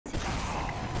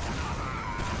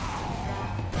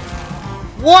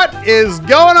What is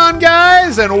going on,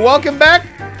 guys? And welcome back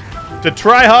to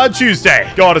Try Hard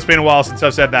Tuesday. God, it's been a while since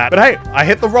I've said that. But hey, I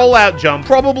hit the rollout jump.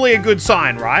 Probably a good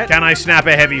sign, right? Can I snap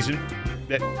a heavy...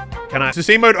 Can I? Does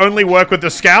C mode only work with the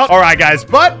scout? All right, guys,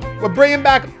 but we're bringing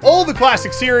back all the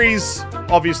classic series.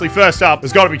 Obviously, first up,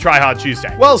 there's got to be Try Hard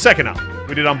Tuesday. Well, second up,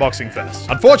 we did unboxing first.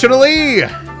 Unfortunately,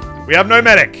 we have no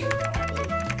medic.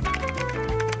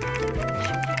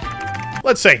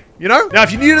 Let's see, you know? Now,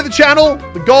 if you're new to the channel,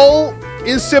 the goal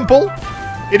is simple.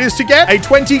 It is to get a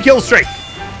 20 kill streak,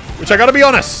 which I gotta be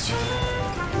honest,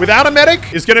 without a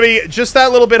medic is gonna be just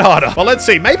that little bit harder. But let's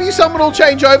see, maybe someone will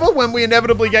change over when we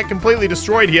inevitably get completely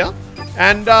destroyed here.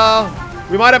 And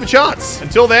we might have a chance.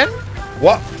 Until then,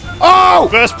 what? Oh!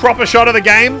 First proper shot of the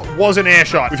game was an air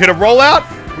shot. We've hit a rollout,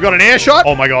 we got an air shot.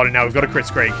 Oh my God, and now we've got a crit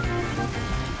streak.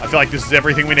 I feel like this is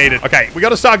everything we needed. Okay, we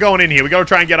gotta start going in here. We gotta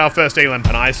try and get our first elim.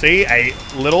 And I see a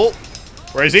little,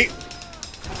 where is he?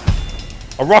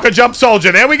 A rocket jump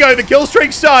soldier. There we go. The kill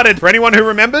streak started. For anyone who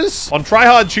remembers, on Try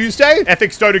Hard Tuesday,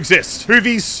 ethics don't exist.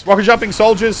 Hoovies, rocket jumping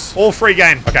soldiers, all free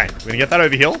game. Okay, we're gonna get that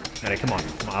over here. Hey, come on.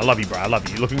 Come on. I love you, bro. I love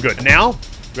you. You're looking good. And now,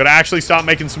 we gotta actually start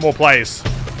making some more plays.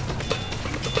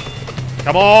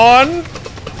 Come on.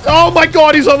 Oh my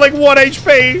God, he's on like 1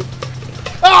 HP.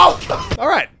 Oh! All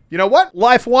right. You know what?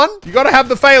 Life one, you gotta have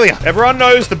the failure. Everyone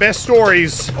knows the best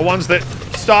stories are ones that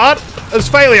start as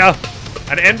failure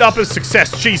and end up as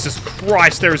success. Jesus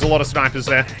Christ, there is a lot of snipers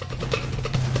there.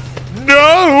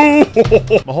 No!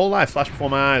 My whole life flashed before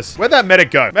my eyes. Where'd that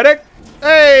medic go? Medic?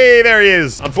 Hey, there he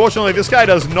is. Unfortunately, this guy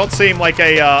does not seem like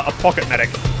a pocket medic.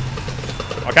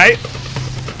 Okay.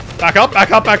 Back up,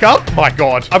 back up, back up. My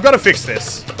God. I've got to fix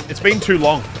this. It's been too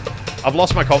long. I've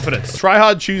lost my confidence. Try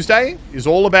Hard Tuesday is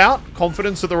all about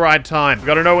confidence at the right time. We've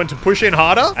got to know when to push in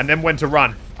harder and then when to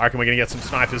run. I reckon we're going to get some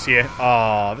snipers here.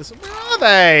 Oh, where are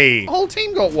they? The whole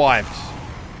team got wiped.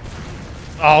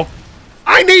 Oh,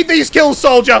 I need these kills,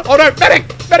 soldier. Oh no, medic,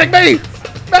 medic me,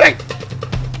 medic.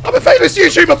 I'm a famous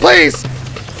YouTuber, please.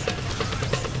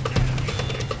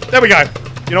 There we go.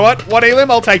 You know what? One elim,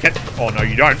 I'll take it. Oh no,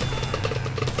 you don't.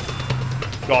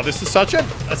 God, this is such a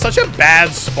bad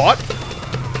spot.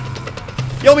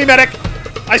 Kill me, medic.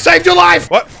 I saved your life.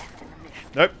 What?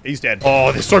 Nope, he's dead.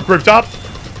 Oh, they're so grouped up.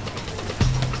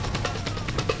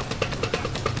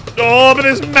 Oh, but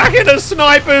there's Machina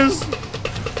snipers.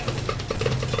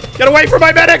 Get away from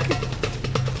my medic.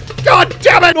 God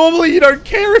damn it. Normally, you don't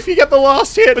care if you get the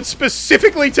last hit, but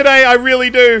specifically today, I really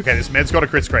do. Okay, this med's got a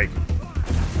crit streak.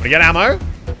 Want to get ammo?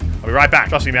 I'll be right back.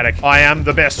 Trust me, medic. I am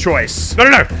the best choice. No, no,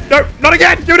 no. No, not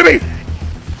again. Give it to me.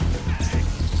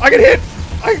 I can hit.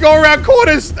 I can go around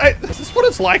corners. Is this what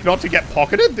it's like not to get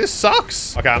pocketed? This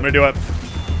sucks. Okay, I'm going to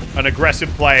do an aggressive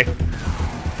play.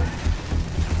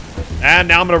 And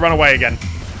now I'm going to run away again.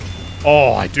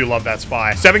 Oh, I do love that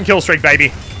spy. 7 kill streak,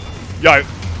 baby. Yo.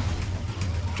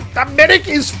 That medic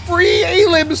is free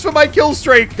elims for my kill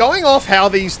streak. Going off how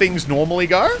these things normally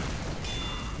go.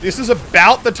 This is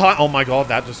about the time. Oh my God,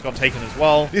 that just got taken as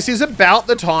well. This is about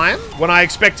the time when I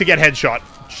expect to get headshot.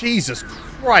 Jesus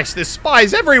Christ, there's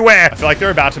spies everywhere. I feel like they're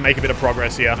about to make a bit of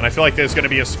progress here. And I feel like there's going to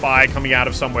be a spy coming out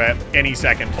of somewhere any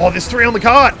second. Oh, there's 3 on the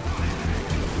cart.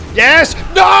 Yes.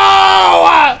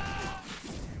 No!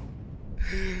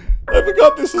 I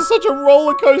forgot this is such a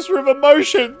roller coaster of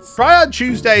emotions. Try Hard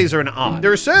Tuesdays are an art.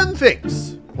 There are certain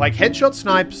things, like headshot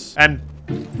snipes, and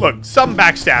look, some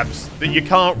backstabs that you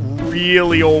can't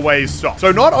really always stop.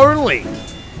 So not only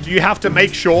do you have to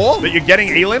make sure that you're getting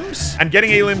elims, and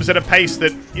getting elims at a pace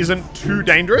that isn't too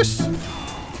dangerous,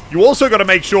 you also got to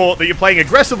make sure that you're playing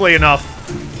aggressively enough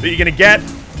that you're going to get...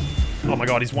 Oh my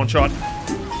God, he's one shot.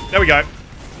 There we go.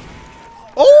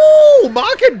 Oh,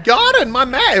 Market Garden, my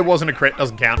man. It wasn't a crit,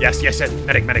 doesn't count. Yes, yes, yes.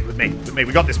 Medic, medic, with me. With me,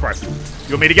 we got this, bro.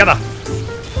 You and me together.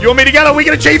 You and me together, we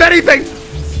can achieve anything.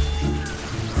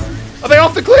 Are they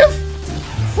off the cliff?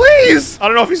 Please. I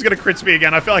don't know if he's going to crit me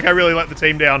again. I feel like I really let the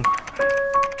team down.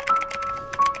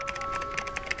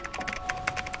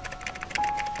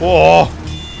 Oh.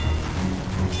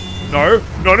 No.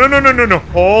 No, no, no, no, no, no.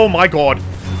 Oh my God.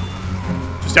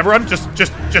 Just everyone, just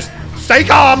stay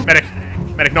calm. Medic.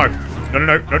 Medic, no. No,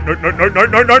 no, no, no, no, no, no,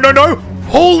 no, no, no, no.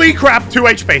 Holy crap, 2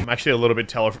 HP. I'm actually a little bit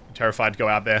terrified to go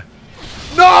out there.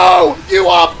 No, you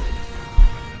up.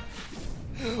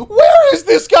 Where is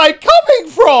this guy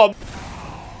coming from?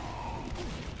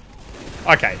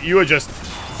 Okay, you are just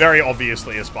very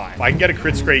obviously a spy. If I can get a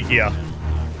crit streak here.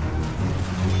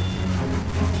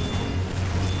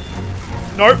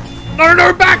 No, no,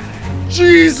 no, back.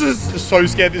 Jesus. Just so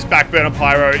scared this backburner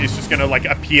pyro is just gonna like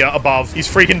appear above. He's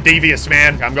freaking devious,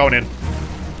 man. Okay, I'm going in.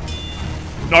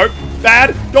 Nope.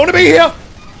 Bad. Don't want to be here.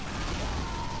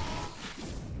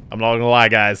 I'm not gonna lie,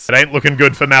 guys. It ain't looking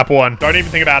good for map 1. Don't even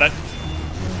think about it.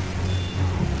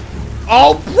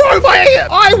 Oh, bro,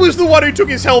 I was the one who took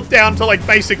his health down to, like,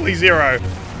 basically 0.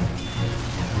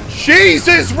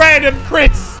 Jesus, random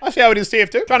crits. I see how it is,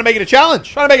 TF2. Trying to make it a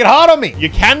challenge. Trying to make it hard on me. You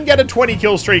can get a 20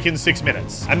 kill streak in 6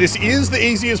 minutes. And this is the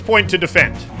easiest point to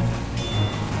defend.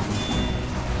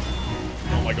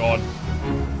 Oh my god.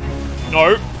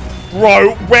 No.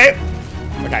 Bro, where?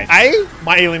 Okay. A,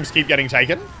 my elims keep getting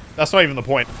taken. That's not even the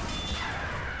point.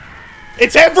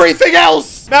 It's everything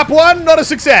else! Map 1, not a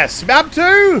success. Map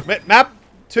 2. Map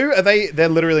 2, they're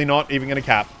literally not even gonna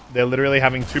cap. They're literally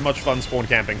having too much fun spawn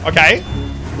camping. Okay.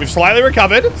 We've slightly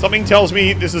recovered. Something tells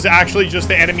me this is actually just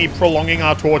the enemy prolonging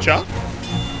our torture.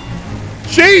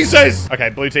 Jesus! Okay,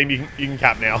 blue team, you can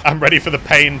cap now. I'm ready for the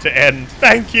pain to end.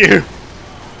 Thank you.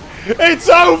 It's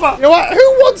over. You know what? Who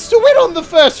wants to win on the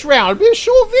first round? It'd be a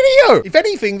short video. If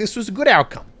anything, this was a good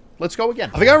outcome. Let's go again.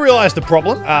 I think I realized the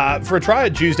problem. For a try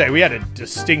at Tuesday, we had a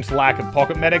distinct lack of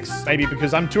pocket medics. Maybe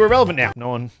because I'm too irrelevant now. No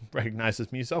one recognizes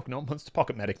Muselk. No one wants to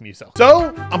pocket medic Muselk.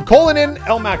 So I'm calling in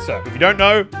El Maxo. If you don't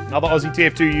know, another Aussie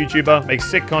TF2 YouTuber, makes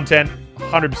sick content.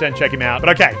 100% check him out. But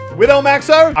okay, with El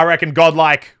Maxo, I reckon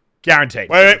godlike, guaranteed.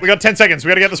 Wait, we got 10 seconds. We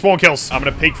gotta get the spawn kills. I'm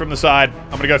gonna peek from the side.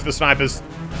 I'm gonna go for the snipers.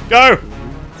 Go!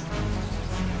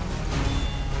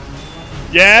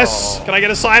 Yes! Oh. Can I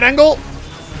get a side angle?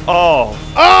 Oh.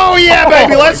 Oh, yeah,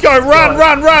 baby. Let's go.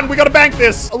 Run. We got to bank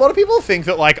this. A lot of people think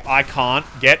that, like, I can't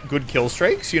get good kill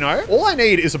streaks, you know? All I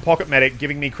need is a pocket medic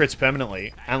giving me crits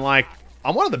permanently. And, like,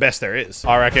 I'm one of the best there is.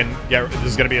 I reckon, yeah, this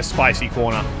is going to be a spicy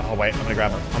corner. Oh, wait. I'm going to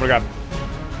grab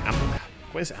ammo.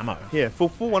 Where's ammo? Yeah, full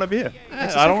one over here.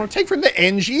 I don't want to take from the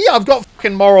NG. I've got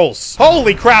fucking morals.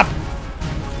 Holy crap.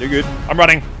 You're good. I'm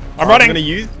running. I'm going to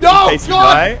use in case you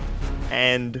die.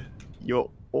 And you're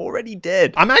already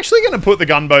dead. I'm actually going to put the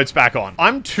gunboats back on.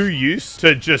 I'm too used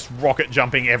to just rocket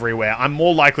jumping everywhere. I'm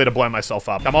more likely to blow myself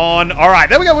up. Come on. All right,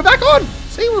 there we go. We're back on.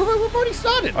 See, we've already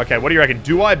started. Okay, what do you reckon?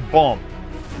 Do I bomb?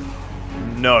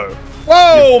 No.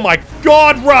 Whoa, my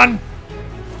God, run.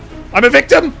 I'm a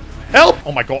victim. Help.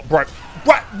 Oh my God, bro.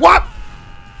 What?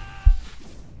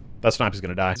 That sniper's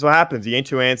gonna die. That's what happens. You ain't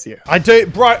too antsy. I do,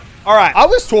 bro. All right, I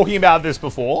was talking about this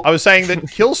before. I was saying that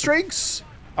kill streaks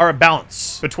are a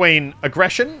balance between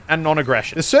aggression and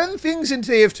non-aggression. There's certain things in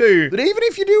TF2 that even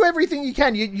if you do everything you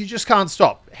can, you just can't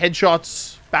stop.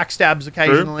 Headshots, backstabs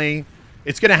occasionally. True.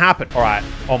 It's gonna happen. All right.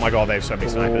 Oh my God, they have so many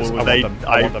snipers. I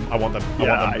want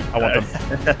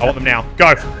them now.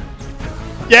 Go.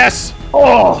 Yes.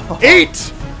 Oh.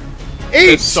 Eat.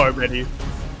 They're so ready.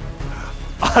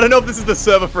 I don't know if this is the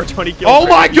server for a 20 kill. Oh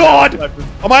my God.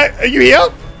 Are you here?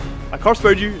 I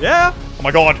crossbowed you. Yeah. Oh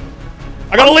my God.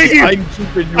 I gotta leave you.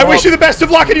 I wish you the best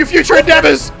of luck in your future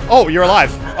endeavors. Oh, you're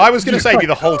alive. I was gonna save you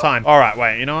the whole time. All right,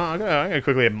 wait. You know what? I'm gonna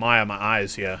quickly admire my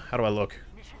eyes here. How do I look?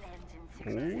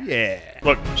 Ooh, yeah.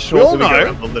 Look, we all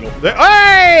know.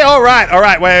 Hey, all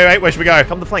right. Wait. Where should we go?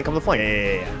 Come to the flank. Yeah.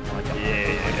 I like that.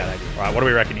 Yeah. All right, what do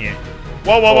we reckon here?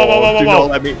 Whoa. Don't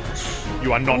let me.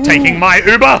 You are not taking my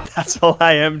Uber. That's all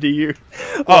I am to you.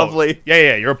 Lovely.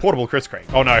 Yeah. You're a portable crit screen.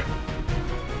 Oh no.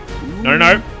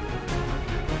 No.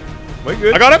 We're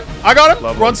good. I got him.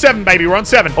 Lovely. We're on 7, baby. We're on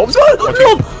 7.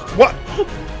 What?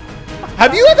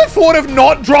 Have you ever thought of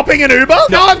not dropping an Uber? No.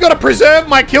 Now I've got to preserve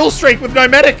my kill streak with no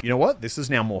medic. You know what? This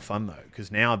is now more fun though,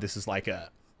 because now this is like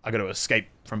I got to escape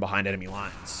from behind enemy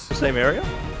lines. Same area?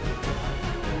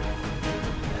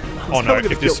 Oh no!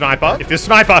 If this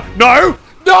sniper, no,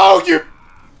 you.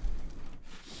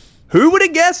 Who would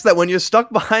have guessed that when you're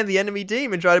stuck behind the enemy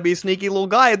team and try to be a sneaky little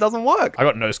guy, it doesn't work? I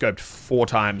got no-scoped 4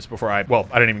 times before I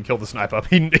didn't even kill the sniper.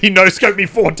 He no-scoped me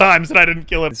 4 times and I didn't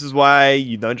kill him. This is why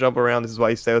you don't jump around. This is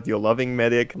why you stay with your loving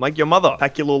medic. Like your mother.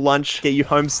 Pack your little lunch, get you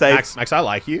home safe. Max, I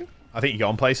like you. I think you go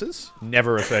on places.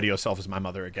 Never refer to yourself as my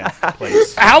mother again,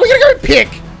 please. How are we gonna go pick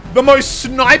the most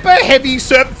sniper-heavy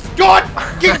God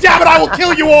damn it, I will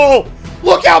kill you all!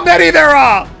 Look how many there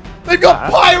are! They've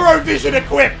got Pyrovision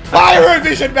equipped!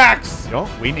 Pyrovision Max! You know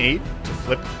what? We need to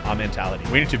flip our mentality.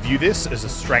 We need to view this as a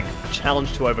strength. A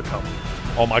challenge to overcome.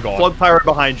 Oh my God. Flood Pyro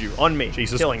behind you, on me.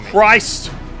 Jesus killing me.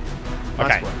 Christ!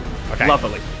 Nice work. Okay.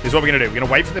 Lovely. Here's what we're gonna do. We're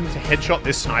gonna wait for them to headshot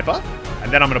this sniper,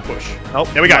 and then I'm gonna push. Oh,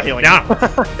 there we go. Now.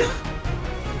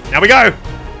 Now we go!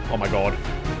 Oh my God.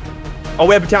 Oh,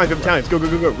 we have battalions. Go.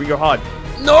 We go hard.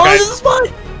 No, this is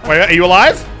mine! Wait, are you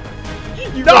alive?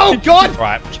 No, God!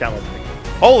 Right. Challenge me.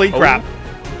 Holy crap.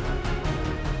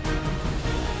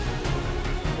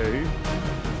 Okay.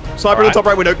 Sniper in the top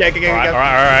right window. Okay. All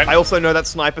right. I also know that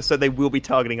sniper, so they will be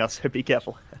targeting us, so be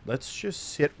careful. Let's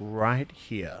just sit right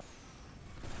here.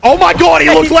 Oh my God, he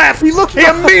looked left! He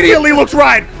immediately looked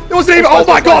right! There wasn't even- Oh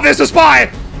my God, there's a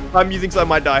spy! I'm using so I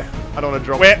might die. I don't want to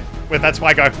drop. Where? That's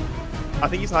my go. I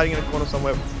think he's hiding in a corner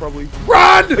somewhere, probably.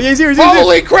 Run! Oh, yeah, he's here,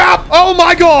 Holy crap! Oh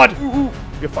my god!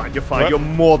 You're fine, you're fine. What? You're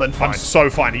more than fine. I'm so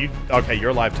fine. Are you okay? You're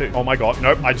alive too. Oh my god!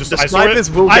 Nope. I saw snipers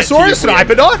it. will I get saw to you a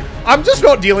sniper dot. I'm just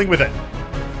not dealing with it.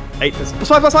 8.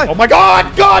 Slide. Oh my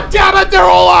god! God damn it! They're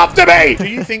all after me. Do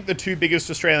you think the two biggest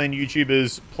Australian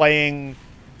YouTubers playing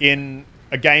in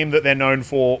a game that they're known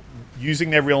for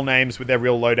using their real names with their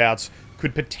real loadouts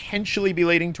could potentially be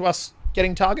leading to us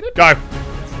getting targeted? Go!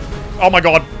 Oh my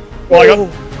god! Oh my god!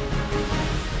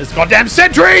 This goddamn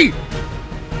sentry!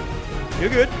 You're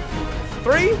good.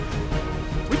 3.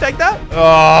 We take that?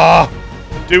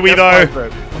 Do we though?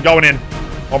 I'm going in.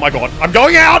 Oh my god. I'm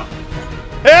going out!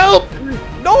 Help!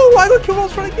 No, I got killed while I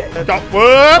was trying to get.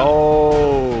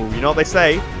 Oh, you know what they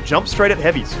say? Jump straight at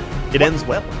heavies. It ends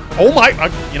well. Oh my,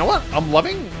 you know what? I'm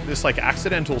loving this like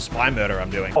accidental spy murder I'm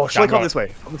doing. Oh, should I come this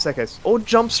way? On the staircase. Or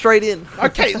jump straight in.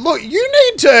 Okay, look,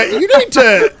 you need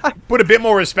to put a bit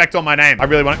more respect on my name. I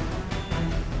really want it.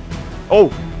 Oh,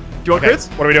 do you want crits?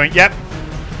 What are we doing? Yep.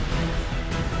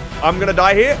 I'm gonna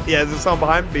die here. Yeah, there's someone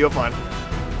behind, but you're fine.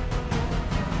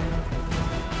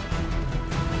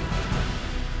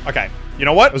 Okay. You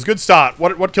know what? It was a good start.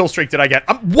 What kill streak did I get?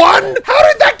 1? How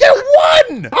did that get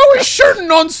 1? I was shooting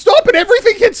non-stop and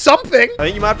everything hit something. I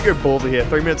think you might have to go ballsy here.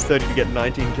 3 minutes 30 to get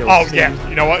 19 kills. Oh, yeah.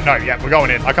 You know what? No, yeah, we're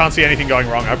going in. I can't see anything going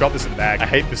wrong. I've got this in the bag. I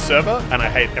hate this server and I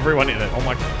hate everyone in it. Oh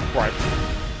my... Right.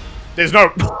 There's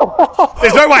no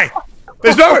way.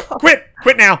 There's no...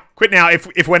 Quit now. Quit now.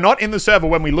 If we're not in the server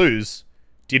when we lose,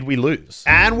 did we lose?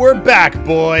 And we're back,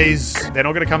 boys. They're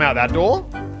not going to come out that door.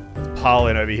 Let's pile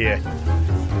in over here.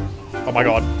 Oh my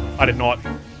god. I did not.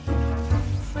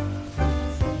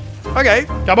 Okay.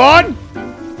 Come on!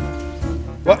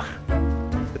 What?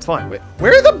 It's fine.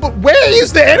 Where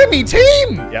is the enemy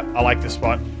team? Yep, I like this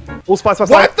spot. All spy.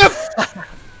 What the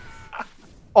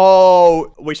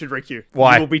Oh, we should re-queue.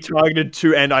 Why? We will be targeted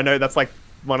to end. I know that's like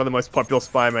one of the most popular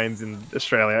spy mains in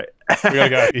Australia. We gotta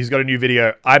go. He's got a new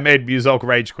video. I made Muzolk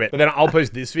rage quit. But then I'll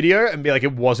post this video and be like,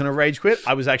 it wasn't a rage quit.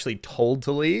 I was actually told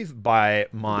to leave by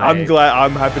my... I'm glad.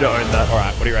 I'm happy to own that. All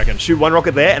right, what do you reckon? Shoot 1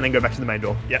 rocket there and then go back to the main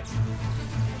door. Yep.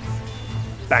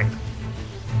 Bang.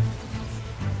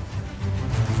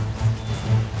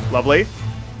 Lovely.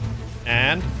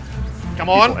 And... Come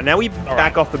on. And now we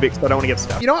back off the big, so I don't want to get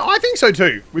stuck. You know, I think so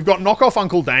too. We've got knockoff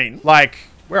Uncle Dane. Like,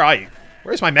 where are you?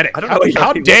 Where's my medic? I don't know.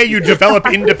 How dare you develop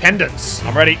independence?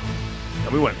 I'm ready.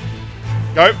 And we win.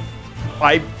 Go.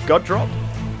 I got dropped.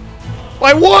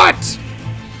 By what?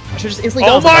 I should just instantly.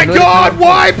 Oh my god!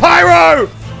 Why, Pyro?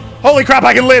 Holy crap!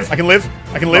 I can live. I can live.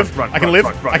 I can live. I can live.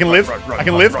 I can live. I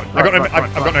can live. I've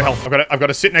got no health. I've got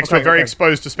to sit next to a very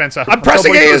exposed dispenser. I'm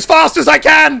pressing E as fast as I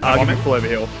can. I'm gonna pull over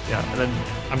here. Yeah, and then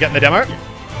I'm getting the demo.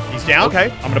 He's down.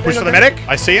 Okay. I'm gonna push for the medic.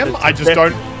 I see him. I just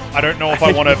don't. I don't know if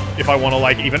I want to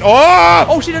like even. Oh!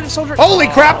 Oh, she did a soldier. Holy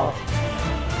crap!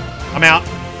 I'm out.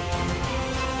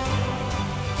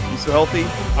 You still healthy?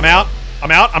 I'm out.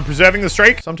 I'm out. I'm preserving the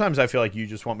streak. Sometimes I feel like you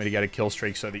just want me to get a kill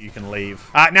streak so that you can leave.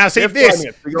 Now see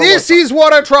this is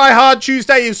what a try hard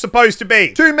Tuesday is supposed to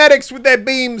be. 2 medics with their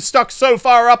beams stuck so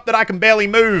far up that I can barely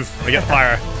move. I get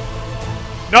Pyro.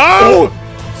 No! Oh.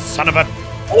 Son of a...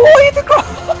 Oh, hit the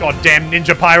cross! Goddamn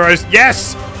ninja pyros.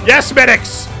 Yes! Yes,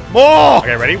 medics! More!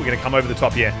 Okay, ready? We're gonna come over the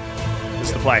top here. This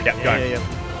is the play. Yep, go. Yeah.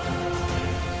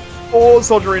 Oh,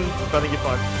 soldier in. I think you're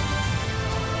fine.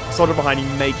 Soldier behind you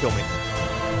may kill me.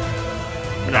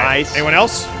 Okay. Nice. Anyone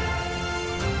else?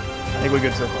 I think we're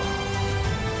good so far.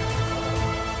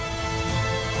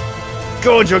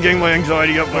 God, you're getting my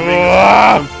anxiety up.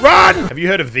 Run! Have you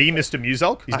heard of the Mr.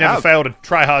 Muzolk? He's never failed a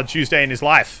try-hard Tuesday in his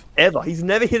life. Ever. He's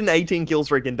never hit an 18 kill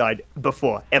streak and died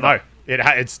before. Ever. No.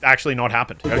 It's actually not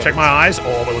happened. Gotta check my eyes.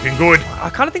 Oh, we're looking good. I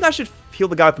kind of think I should heal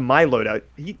the guy with my loadout.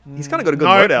 He's kind of got a good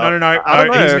No. loadout. I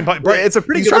don't know. Bro, it's a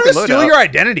pretty he's good trying to steal your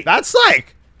identity. That's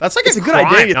like it's a good crime.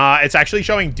 identity. Nah, it's actually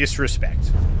showing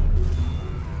disrespect.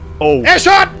 Oh. Air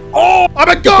shot! Oh, I'm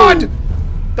a god!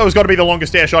 That was got to be the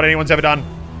longest air shot anyone's ever done.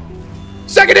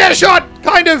 Second air shot!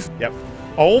 Kind of. Yep.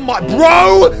 Oh my...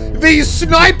 Bro! These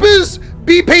snipers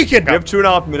be peeking! We have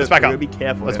 2.5 minutes. Let's back up. Be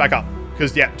careful. Let's back up.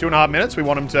 Because, yeah, 2.5 minutes. We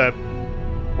want him to...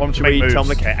 make moves. Tell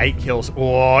them okay, 8 kills.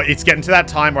 Oh, it's getting to that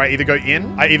time where I either go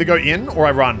in or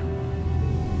I run.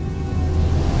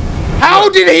 How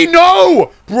did he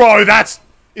know? Bro,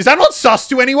 is that not sus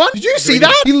to anyone? Did you see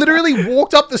that? He literally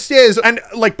walked up the stairs and,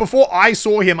 like, before I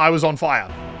saw him, I was on fire.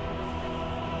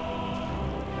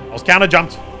 I was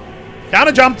counter-jumped.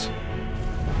 Counter-jumped.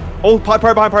 Oh,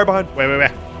 Pyro behind. Where?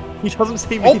 He doesn't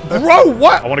see me. Oh, bro,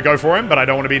 what? I want to go for him, but I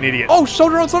don't want to be an idiot. Oh,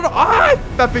 soldier on soldier. Ah,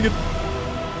 that figured.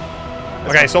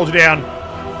 Okay, soldier down.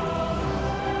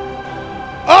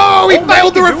 No, we Oh, failed man, to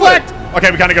you can do reflect.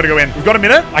 Okay, we kind of got to go in. We've got a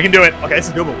minute. I can do it. Okay, this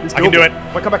is doable. I can do it.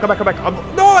 Wait, come back, come back, come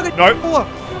back. No, I didn't. No.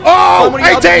 Oh, Oh, many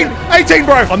others 18! 18,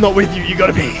 bro! I'm not with you. You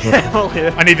gotta be careful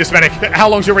here. I need this medic. How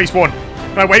long's your respawn?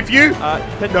 Can I wait for you?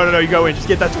 No, you go in. Just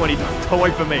get that 20. Don't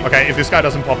wait for me. Okay, if this guy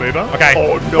doesn't pop Uber. Okay.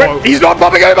 Oh, no. He's not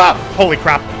popping Uber! Holy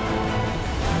crap.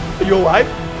 Are you alive?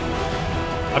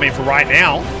 I mean, for right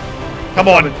now. Come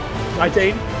on.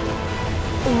 19.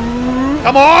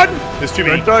 Come on! There's too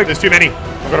many. Don't. There's too many.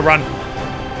 I've got to run.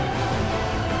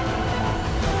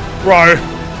 Bro.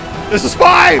 There's a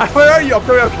spy! Where are you? I'm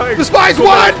coming. The spy's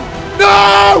won!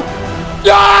 No!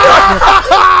 No!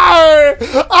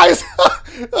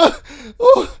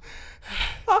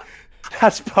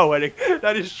 That's poetic.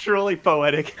 That is truly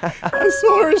poetic. I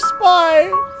saw a spy,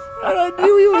 and I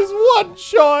knew he was one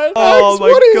shot. Oh my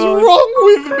what is God. wrong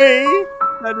with me?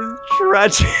 That is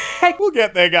tragic. We'll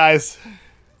get there, guys.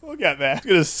 We'll get there. I'm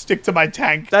gonna stick to my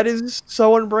tank. That is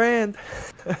so on brand.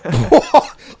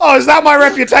 Oh, is that my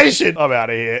reputation? I'm out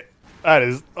of here. That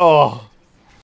is... Oh.